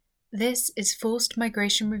This is Forced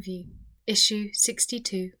Migration Review, Issue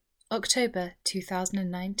 62, October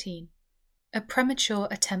 2019. A Premature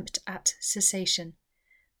Attempt at Cessation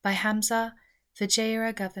by Hamza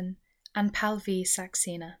Vijayaraghavan and Palvi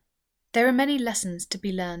Saxena. There are many lessons to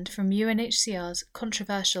be learned from UNHCR's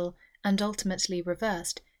controversial and ultimately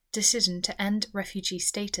reversed decision to end refugee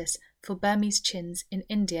status for Burmese Chins in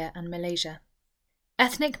India and Malaysia.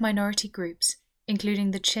 Ethnic minority groups,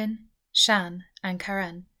 including the Chin, Shan and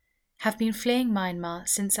Karen, have been fleeing Myanmar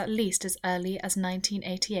since at least as early as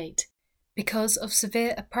 1988 because of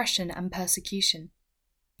severe oppression and persecution.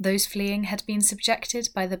 Those fleeing had been subjected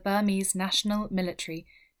by the Burmese National Military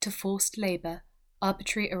to forced labour,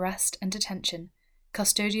 arbitrary arrest and detention,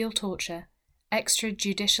 custodial torture,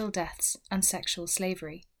 extrajudicial deaths and sexual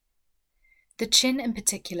slavery. The Chin in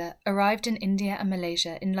particular arrived in India and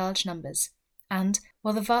Malaysia in large numbers, and,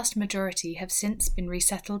 while the vast majority have since been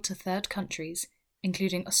resettled to third countries,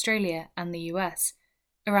 including Australia and the US,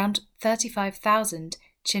 around 35,000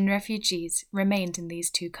 Chin refugees remained in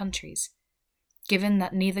these two countries. Given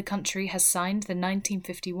that neither country has signed the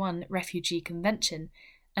 1951 Refugee Convention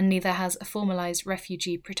and neither has a formalised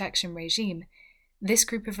refugee protection regime, this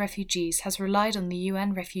group of refugees has relied on the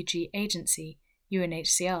UN Refugee Agency,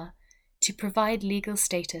 UNHCR, to provide legal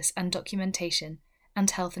status and documentation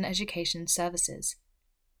and health and education services.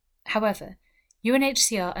 However,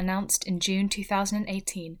 UNHCR announced in June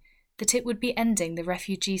 2018 that it would be ending the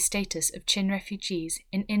refugee status of Chin refugees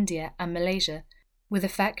in India and Malaysia with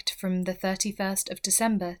effect from the 31st of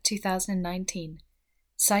December 2019,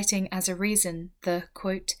 citing as a reason the,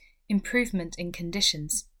 quote, improvement in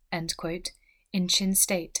conditions, end quote, in Chin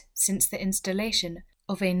state since the installation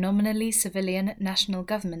of a nominally civilian national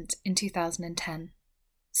government in 2010.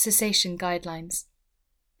 Cessation Guidelines.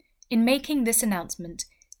 In making this announcement,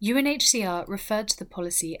 UNHCR referred to the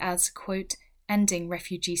policy as, quote, ending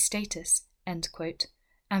refugee status, end quote,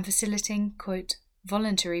 and facilitating, quote,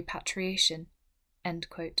 voluntary repatriation, end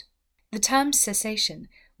quote. The term cessation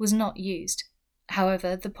was not used.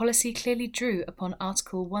 However, the policy clearly drew upon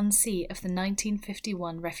Article 1C of the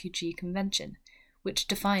 1951 Refugee Convention, which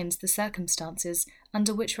defines the circumstances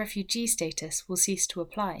under which refugee status will cease to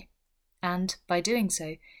apply, and, by doing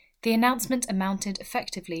so, the announcement amounted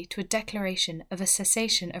effectively to a declaration of a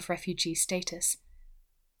cessation of refugee status.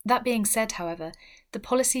 That being said, however, the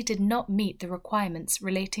policy did not meet the requirements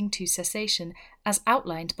relating to cessation as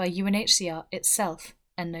outlined by UNHCR itself,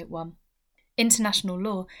 Endnote 1. International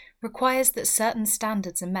law requires that certain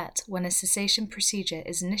standards are met when a cessation procedure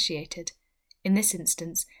is initiated. In this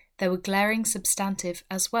instance, there were glaring substantive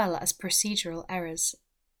as well as procedural errors.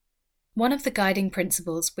 One of the guiding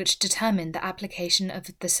principles which determine the application of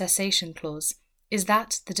the cessation clause is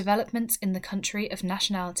that the developments in the country of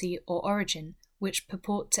nationality or origin which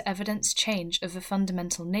purport to evidence change of a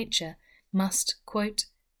fundamental nature must, quote,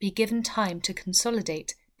 be given time to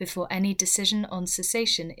consolidate before any decision on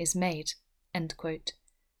cessation is made, end quote.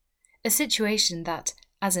 A situation that,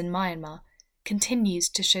 as in Myanmar, continues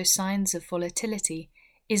to show signs of volatility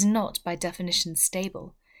is not by definition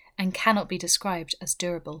stable and cannot be described as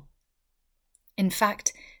durable. In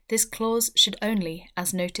fact, this clause should only,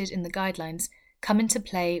 as noted in the guidelines, come into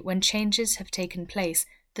play when changes have taken place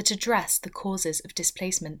that address the causes of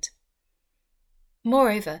displacement.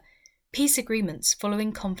 Moreover, peace agreements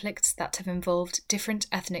following conflicts that have involved different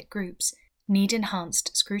ethnic groups need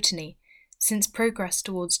enhanced scrutiny, since progress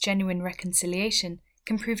towards genuine reconciliation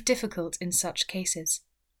can prove difficult in such cases.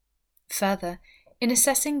 Further, in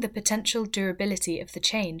assessing the potential durability of the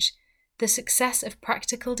change, the success of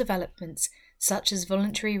practical developments such as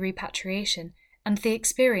voluntary repatriation and the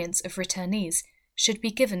experience of returnees should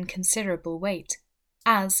be given considerable weight,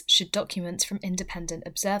 as should documents from independent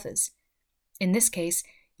observers. In this case,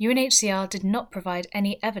 UNHCR did not provide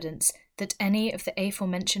any evidence that any of the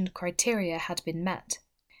aforementioned criteria had been met.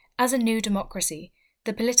 As a new democracy,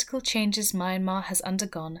 the political changes Myanmar has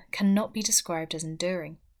undergone cannot be described as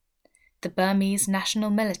enduring. The Burmese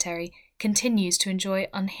National Military continues to enjoy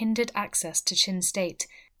unhindered access to Chin state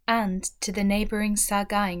and to the neighbouring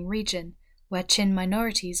Sagaing region, where Chin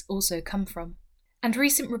minorities also come from. And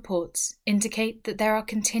recent reports indicate that there are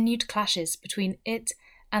continued clashes between it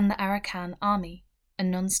and the Arakan Army, a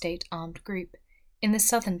non-state armed group, in the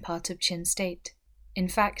southern part of Chin state. In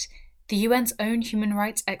fact, the UN's own human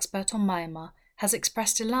rights expert on Myanmar has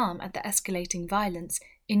expressed alarm at the escalating violence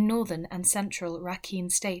in northern and central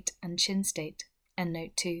Rakhine State and Chin State,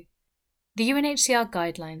 Endnote 2. The UNHCR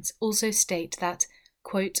guidelines also state that,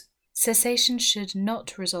 quote, cessation should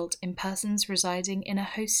not result in persons residing in a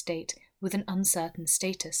host state with an uncertain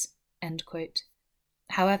status, end quote.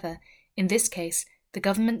 However, in this case, The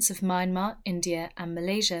governments of Myanmar, India, and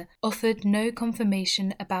Malaysia offered no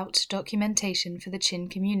confirmation about documentation for the Chin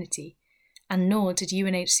community, and nor did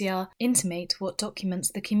UNHCR intimate what documents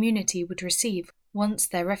the community would receive once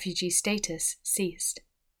their refugee status ceased.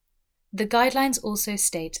 The guidelines also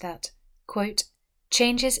state that, quote,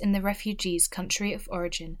 changes in the refugee's country of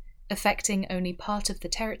origin, affecting only part of the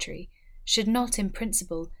territory, should not in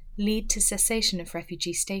principle lead to cessation of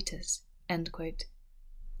refugee status, end quote.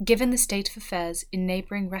 Given the state of affairs in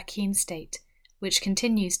neighbouring Rakhine State, which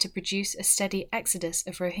continues to produce a steady exodus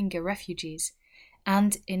of Rohingya refugees,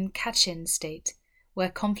 and in Kachin State, where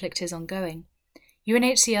conflict is ongoing,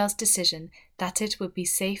 UNHCR's decision that it would be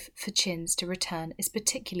safe for Chins to return is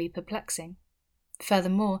particularly perplexing.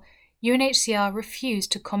 Furthermore, UNHCR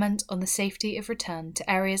refused to comment on the safety of return to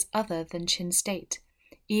areas other than Chin State,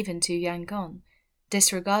 even to Yangon,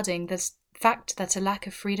 disregarding the fact that a lack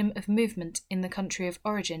of freedom of movement in the country of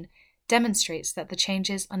origin demonstrates that the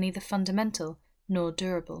changes are neither fundamental nor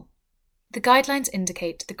durable. The guidelines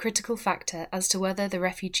indicate the critical factor as to whether the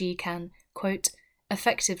refugee can, quote,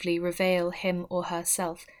 effectively avail him or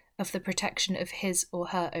herself of the protection of his or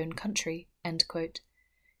her own country, end quote,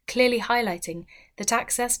 clearly highlighting that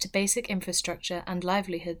access to basic infrastructure and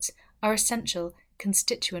livelihoods are essential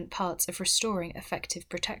constituent parts of restoring effective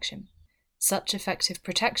protection. Such effective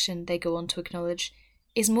protection, they go on to acknowledge,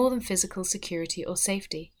 is more than physical security or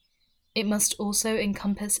safety. It must also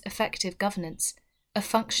encompass effective governance, a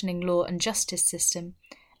functioning law and justice system,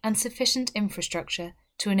 and sufficient infrastructure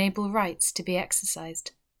to enable rights to be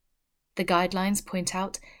exercised. The guidelines point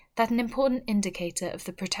out that an important indicator of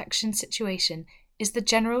the protection situation is the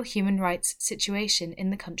general human rights situation in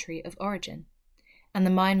the country of origin, and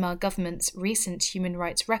the Myanmar government's recent human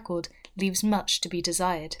rights record leaves much to be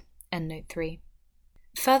desired. Endnote 3.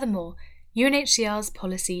 Furthermore, UNHCR's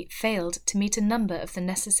policy failed to meet a number of the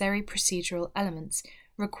necessary procedural elements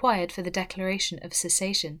required for the declaration of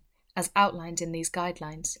cessation, as outlined in these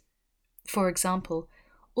guidelines. For example,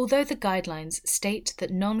 although the guidelines state that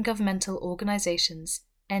non-governmental organisations,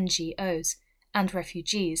 NGOs, and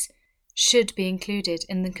refugees should be included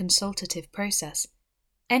in the consultative process,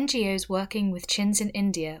 NGOs working with Chins in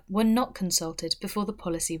India were not consulted before the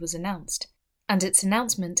policy was announced, and its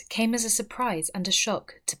announcement came as a surprise and a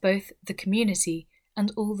shock to both the community and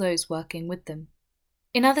all those working with them.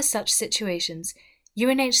 In other such situations,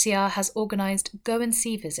 UNHCR has organised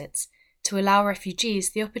go-and-see visits to allow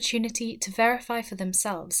refugees the opportunity to verify for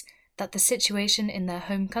themselves that the situation in their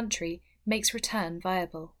home country makes return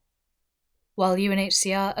viable. While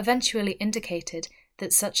UNHCR eventually indicated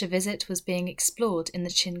that such a visit was being explored in the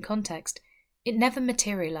Chin context, it never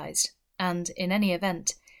materialised and, in any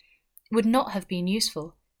event, would not have been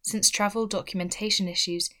useful, since travel documentation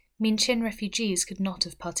issues mean Chin refugees could not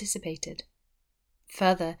have participated.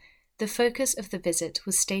 Further, the focus of the visit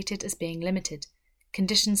was stated as being limited.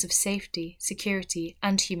 Conditions of safety, security,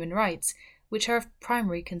 and human rights, which are of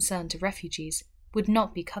primary concern to refugees, would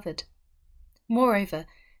not be covered. Moreover,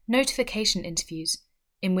 notification interviews,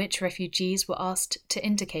 in which refugees were asked to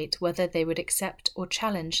indicate whether they would accept or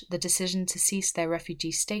challenge the decision to cease their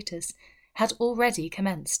refugee status, had already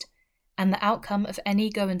commenced, and the outcome of any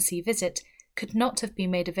go-and-see visit could not have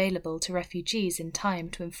been made available to refugees in time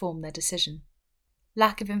to inform their decision.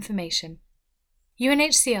 Lack of information.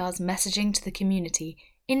 UNHCR's messaging to the community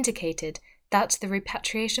indicated that the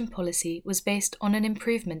repatriation policy was based on an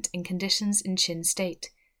improvement in conditions in Chin State,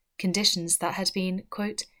 conditions that had been,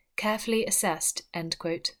 quote, carefully assessed, end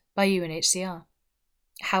quote, by UNHCR.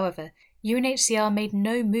 However, UNHCR made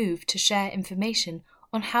no move to share information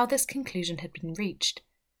on how this conclusion had been reached.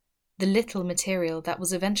 The little material that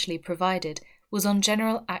was eventually provided was on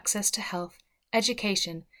general access to health,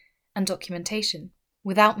 education, and documentation,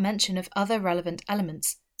 without mention of other relevant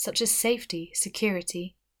elements such as safety,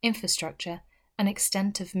 security, infrastructure, and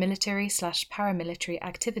extent of military/paramilitary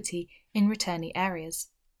activity in returnee areas.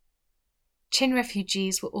 Chin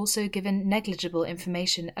refugees were also given negligible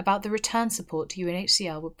information about the return support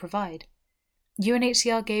UNHCR would provide.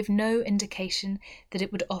 UNHCR gave no indication that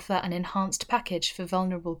it would offer an enhanced package for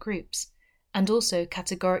vulnerable groups, and also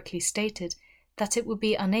categorically stated that it would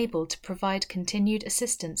be unable to provide continued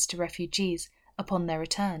assistance to refugees upon their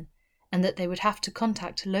return, and that they would have to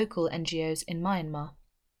contact local NGOs in Myanmar.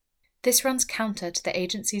 This runs counter to the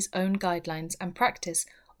agency's own guidelines and practice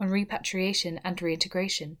on repatriation and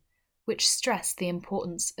reintegration, which stress the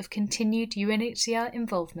importance of continued UNHCR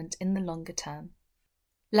involvement in the longer term.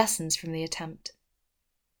 Lessons from the attempt.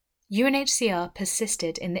 UNHCR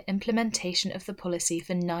persisted in the implementation of the policy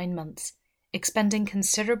for 9 months, expending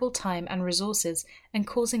considerable time and resources and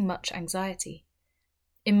causing much anxiety.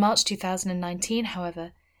 In March 2019,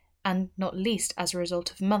 however, and not least as a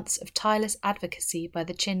result of months of tireless advocacy by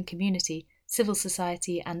the Chin community, civil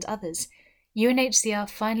society, and others, UNHCR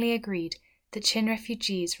finally agreed that Chin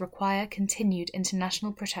refugees require continued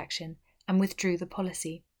international protection and withdrew the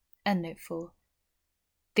policy. Endnote 4.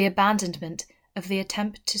 The abandonment of the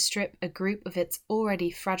attempt to strip a group of its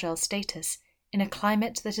already fragile status in a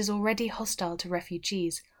climate that is already hostile to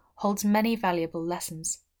refugees holds many valuable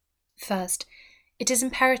lessons. First, it is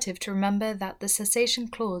imperative to remember that the cessation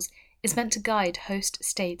clause is meant to guide host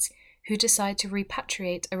states who decide to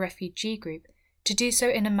repatriate a refugee group to do so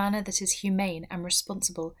in a manner that is humane and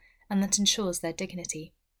responsible and that ensures their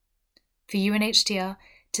dignity. For UNHCR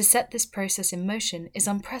to set this process in motion is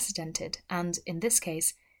unprecedented and, in this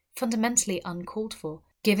case, fundamentally uncalled for,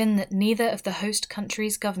 given that neither of the host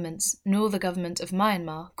country's governments nor the government of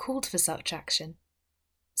Myanmar called for such action.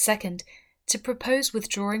 Second, to propose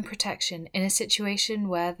withdrawing protection in a situation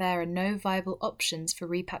where there are no viable options for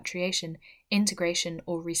repatriation, integration,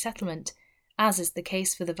 or resettlement, as is the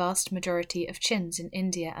case for the vast majority of Chins in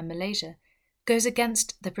India and Malaysia, goes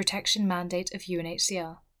against the protection mandate of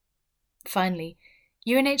UNHCR. Finally,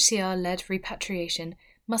 UNHCR-led repatriation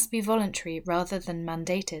must be voluntary rather than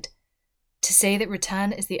mandated. To say that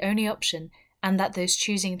return is the only option and that those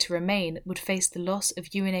choosing to remain would face the loss of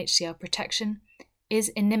UNHCR protection is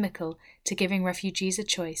inimical to giving refugees a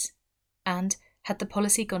choice, and, had the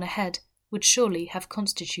policy gone ahead, would surely have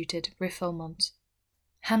constituted refoulement.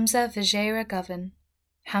 Hamza Vijayra Govan,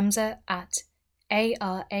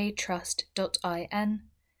 hamza@aratrust.in,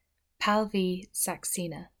 Palvi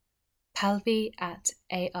Saxena,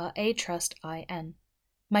 palvi@aratrust.in.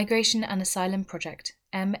 Migration and Asylum Project,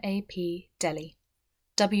 MAP Delhi,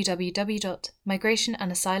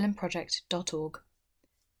 www.migrationandasylumproject.org.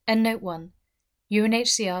 Endnote 1.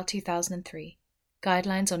 UNHCR 2003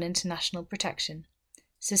 Guidelines on International Protection.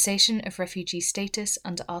 Cessation of refugee status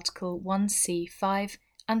under Article 1C 5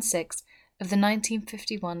 and 6 of the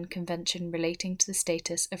 1951 Convention relating to the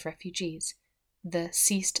status of refugees, the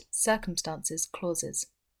Ceased Circumstances Clauses.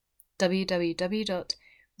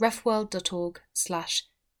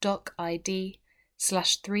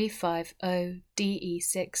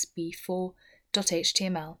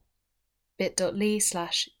 www.refworld.org/doc-id/350de6b4.html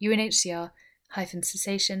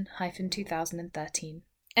bit.ly/UNHCR-cessation-2013.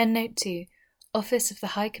 Endnote 2. Office of the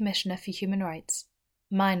High Commissioner for Human Rights.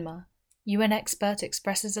 Myanmar. UN expert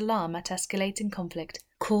expresses alarm at escalating conflict,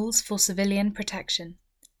 calls for civilian protection.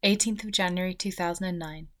 18th of January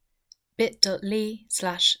 2009.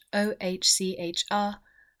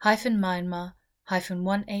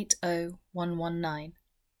 bit.ly/OHCHR-Myanmar-180119.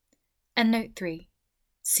 Endnote 3.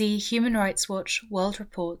 See Human Rights Watch World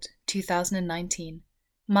Report 2019.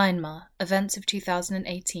 Myanmar, Events of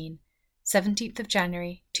 2018, 17th of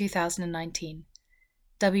January 2019.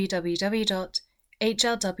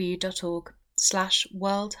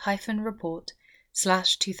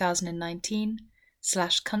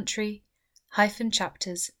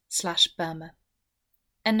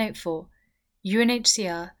 Endnote 4.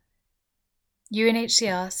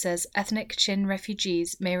 UNHCR says ethnic Chin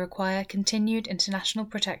refugees may require continued international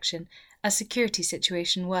protection as security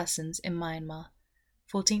situation worsens in Myanmar.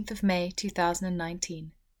 14th of May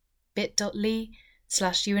 2019.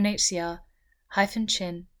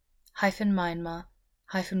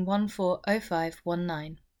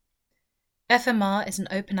 bit.ly/UNHCR-Chin-Myanmar-140519. FMR is an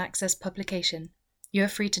open access publication. You are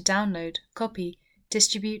free to download, copy,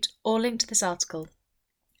 distribute, or link to this article,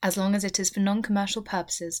 as long as it is for non-commercial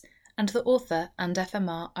purposes and the author and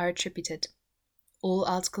FMR are attributed. All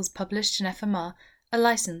articles published in FMR are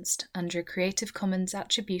licensed under a Creative Commons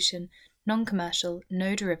Attribution, Non-Commercial,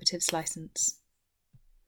 No Derivatives license.